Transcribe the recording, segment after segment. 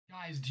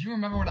Guys, do you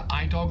remember what an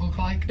iDog looked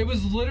like? It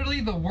was literally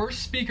the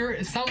worst speaker.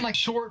 It sounded like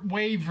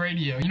shortwave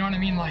radio. You know what I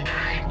mean? Like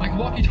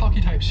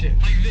walkie-talkie type shit.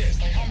 Like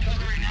this. Like I'm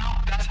talking right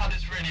now. That's how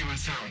this radio would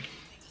sound.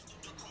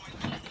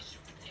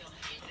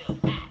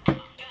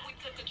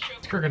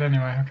 It's crooked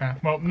anyway. Okay.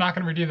 Well, I'm not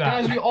gonna redo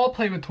that. Guys, we all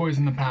played with toys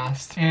in the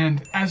past,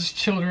 and as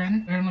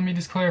children, and let me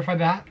just clarify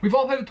that we've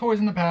all played with toys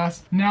in the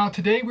past. Now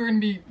today we're gonna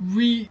be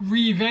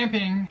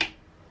revamping.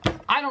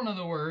 I don't know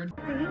the word.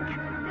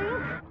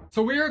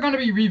 So we are going to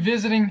be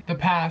revisiting the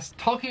past,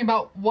 talking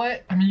about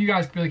what, I mean, you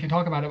guys really can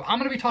talk about it. I'm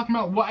going to be talking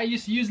about what I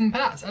used to use in the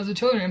past as a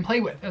children and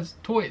play with as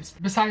toys.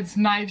 Besides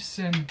knives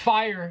and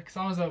fire, because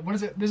I was a, what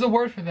is it? There's a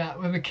word for that,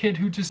 with a kid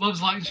who just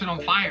loves lighting shit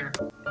on fire.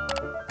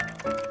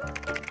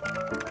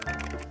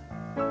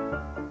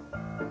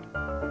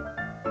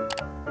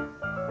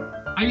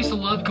 I used to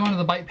love going to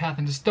the bike path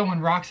and just throwing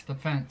rocks at the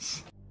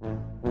fence.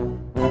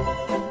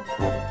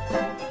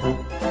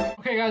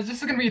 Okay guys, this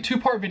is going to be a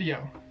two-part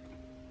video.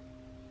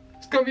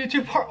 Gonna be a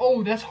two-part.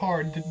 Oh, that's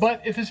hard.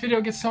 But if this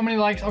video gets so many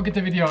likes, I'll get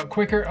the video out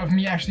quicker of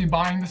me actually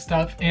buying the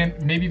stuff and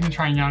maybe even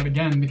trying out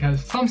again,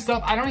 because some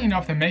stuff I don't even know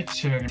if they make the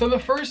shit anymore. So the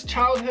first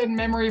childhood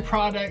memory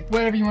product,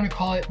 whatever you want to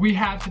call it, we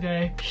have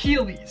today,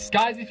 Heelys.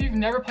 Guys, if you've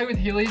never played with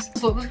Heelys,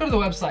 so let's go to the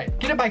website.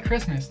 Get it by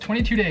Christmas,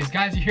 22 days.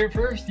 Guys, you hear it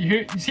first.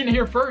 You seen it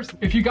here first.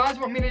 If you guys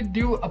want me to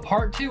do a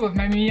part 2 of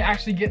me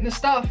actually getting the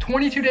stuff,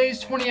 22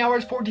 days, 20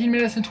 hours, 14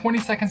 minutes, and 20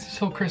 seconds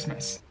until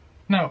Christmas.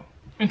 No,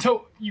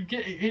 until you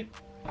get it.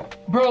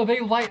 Bro, they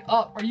light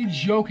up. Are you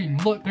joking?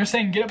 Look, they're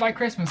saying get it by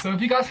Christmas. So if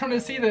you guys want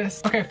to see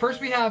this, okay, first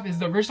we have is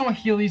the original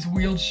Heelys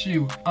wheeled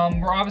shoe.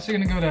 We're obviously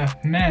gonna go to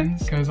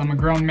men's because I'm a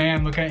grown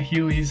man looking at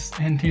Heelys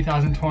in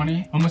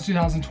 2020, almost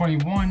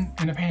 2021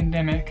 in a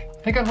pandemic.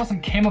 I think I want some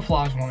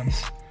camouflage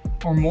ones.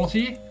 Or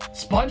multi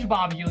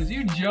SpongeBob Heelys.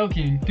 You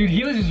joking? Dude,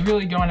 Heelys is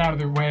really going out of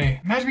their way.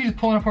 Imagine me just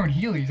pulling up on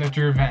Heelys at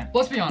your event.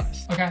 Let's be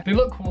honest, okay? They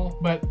look cool,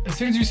 but as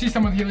soon as you see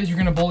someone with Heelys, you're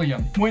gonna bully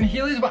them. When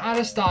Heelys went out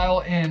of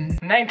style in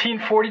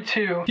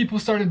 1942, people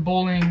started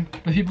bullying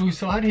the people who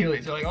still had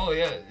Heelys. They're like, oh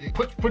yeah,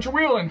 put your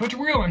wheel in, put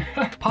your wheel in.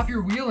 Pop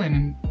your wheel in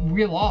and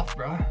wheel off,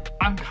 bro.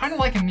 I'm kind of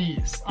liking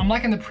these. I'm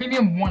liking the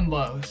premium 1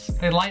 lows.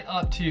 They light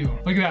up too.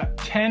 Look at that,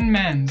 10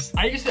 men's.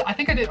 I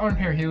think I did own a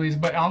pair of Heelys,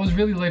 but I was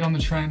really late on the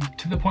trend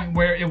to the point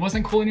where it wasn't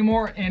cool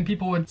anymore and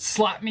people would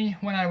slap me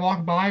when I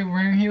walked by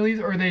wearing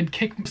Heelys, or they'd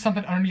kick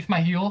something underneath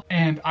my heel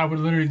and I would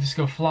literally just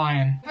go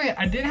flying. Okay,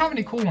 I didn't have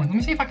any cool ones. Let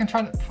me see if I can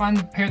try to find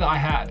the pair that I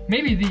had.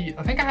 Maybe these.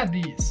 I think I had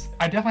these.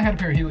 I definitely had a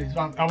pair of Heelys.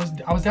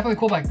 I was definitely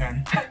cool back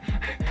then.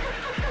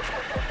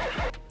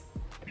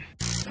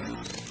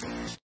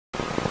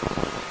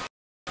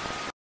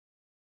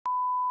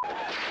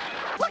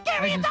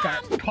 I just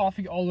got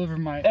coffee all over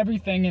my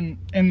everything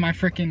in my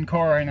freaking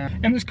car right now.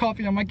 And there's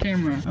coffee on my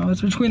camera. Oh,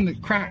 it's between the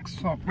cracks.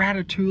 Oh,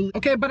 ratatouille.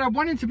 Okay, but I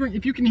wanted to bring,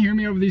 if you can hear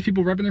me over these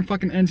people revving their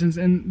fucking engines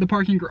in the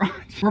parking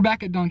garage. We're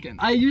back at Dunkin'.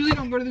 I usually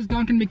don't go to this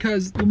Dunkin'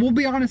 because, we'll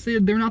be honest,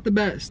 they're not the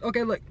best.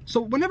 Okay, look, so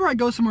whenever I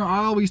go somewhere,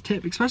 I always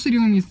tip, especially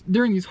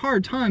during these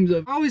hard times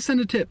I always send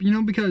a tip, you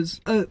know,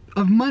 because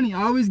of money.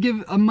 I always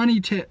give a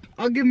money tip.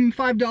 I'll give them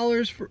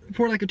 $5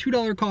 for like a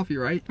 $2 coffee,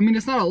 right? I mean,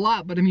 it's not a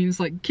lot, but I mean, it's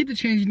like, keep the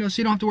change, you know, so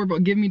you don't have to worry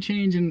about giving me change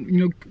and,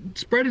 you know,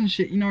 spreading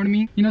shit, you know what I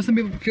mean? You know, some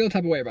people feel the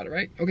type of way about it,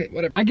 right? Okay,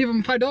 whatever. I give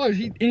him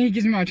 $5, and he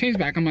gives me my change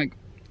back. I'm like,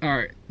 all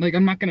right, like,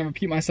 I'm not gonna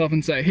repeat myself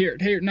and say, here,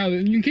 no,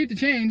 you can keep the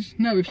change.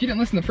 No, if you didn't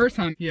listen the first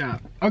time, yeah.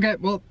 Okay,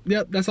 well,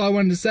 yep, that's all I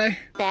wanted to say.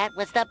 That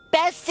was the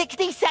best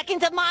 60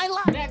 seconds of my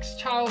life. Next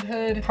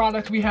childhood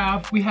product we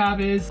have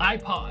is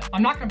iPod.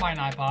 I'm not gonna buy an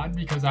iPod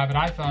because I have an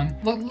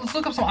iPhone. Let's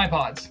look up some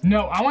iPods.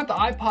 No, I want the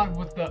iPod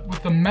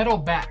with the metal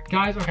back.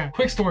 Guys, okay,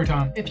 quick story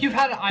time. If you've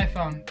had an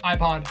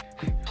iPod,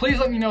 please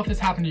let me know if this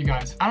happened to you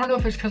guys. I don't know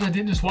if it's because I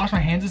didn't just wash my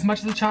hands as much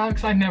as a child,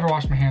 because I never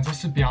washed my hands,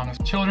 let's just be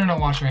honest. Children don't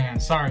wash their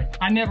hands, sorry.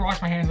 I never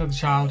washed my hands as a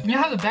child. You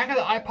know how the back of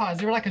the iPods,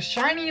 they were like a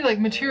shiny like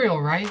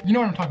material, right? You know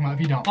what I'm talking about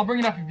if you don't. I'll bring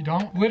it up if you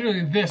don't.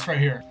 Literally this right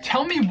here.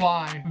 Tell me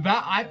why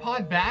that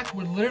iPod back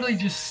would literally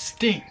just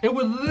stink. It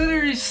would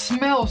literally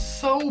smell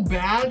so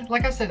bad.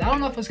 Like I said, I don't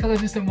know if it's because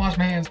I just didn't wash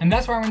my hands, and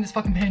that's why we're in this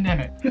fucking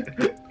pandemic.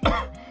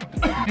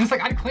 And it's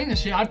like, I'd clean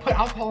this shit. I'd put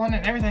alcohol in it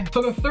and everything.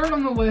 So the third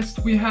on the list,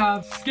 we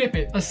have skip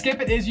it. A skip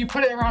it is you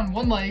put it around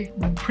one leg,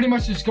 pretty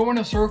much just go in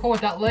a circle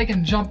with that leg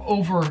and jump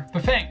over the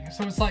thing.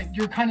 So it's like,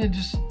 you're kind of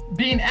just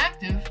being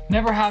active.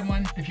 Never had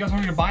one. If you guys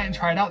want me to buy it and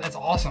try it out, that's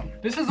awesome.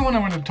 This is the one I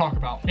wanted to talk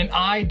about. An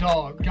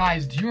iDog.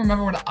 Guys, do you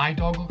remember what an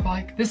iDog looked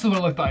like? This is what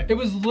it looked like. It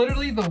was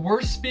literally the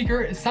worst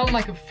speaker. It sounded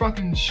like a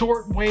fucking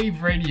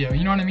shortwave radio.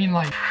 You know what I mean?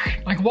 Like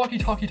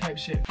walkie-talkie type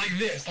shit. Like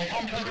this. Like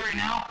I'm talking right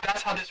now.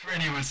 That's how this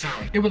radio would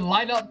sound. It would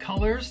light up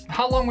colors.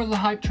 How long was the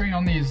hype train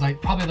on these?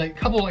 Like probably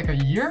like a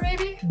year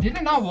maybe? Did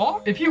it not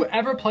walk? If you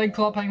ever played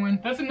Club Penguin,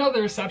 that's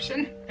another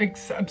obsession.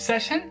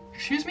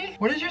 Excuse me?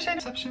 What did you say?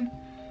 Obsession?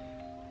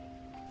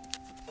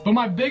 But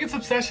my biggest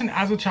obsession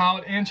as a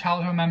child and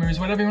childhood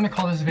memories, whatever you want to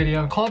call this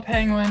video, Club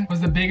Penguin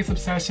was the biggest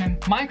obsession.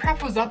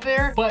 Minecraft was up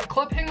there, but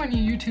Club Penguin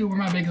and YouTube were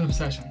my biggest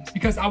obsessions.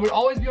 Because I would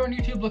always be on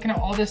YouTube looking at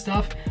all this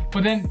stuff,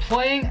 but then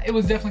playing, it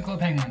was definitely Club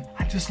Penguin.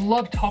 I just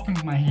love talking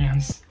with my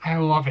hands. I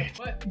love it.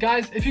 But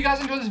guys, if you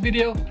guys enjoyed this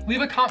video,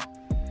 leave a comment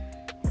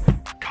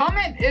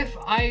if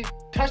I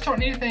touched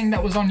on anything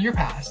that was on your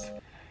past.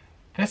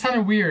 That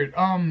sounded weird.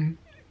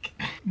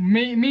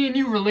 Me and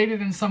you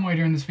related in some way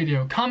during this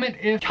video. Comment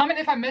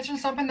if I mentioned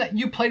something that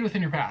you played with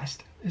in your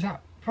past. Is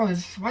that, bro, why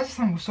does this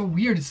sound so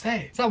weird to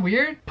say? Is that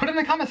weird? Put it in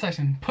the comment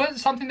section. Put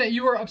something that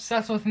you were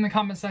obsessed with in the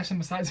comment section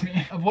besides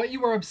me. Of what you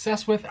were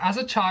obsessed with as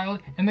a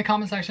child in the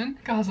comment section.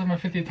 Guys, I'm my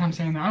 50th time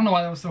saying that. I don't know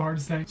why that was so hard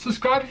to say.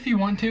 Subscribe if you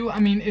want to. I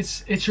mean,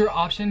 it's your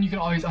option. You can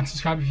always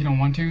unsubscribe if you don't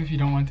want to. If you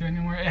don't want to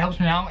anymore, it helps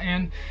me out.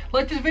 And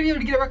like this video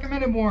to get it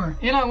recommended more.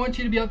 And I want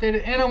you to be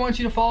updated. And I want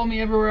you to follow me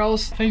everywhere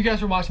else. Thank you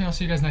guys for watching. I'll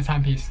see you guys next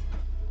time. Peace.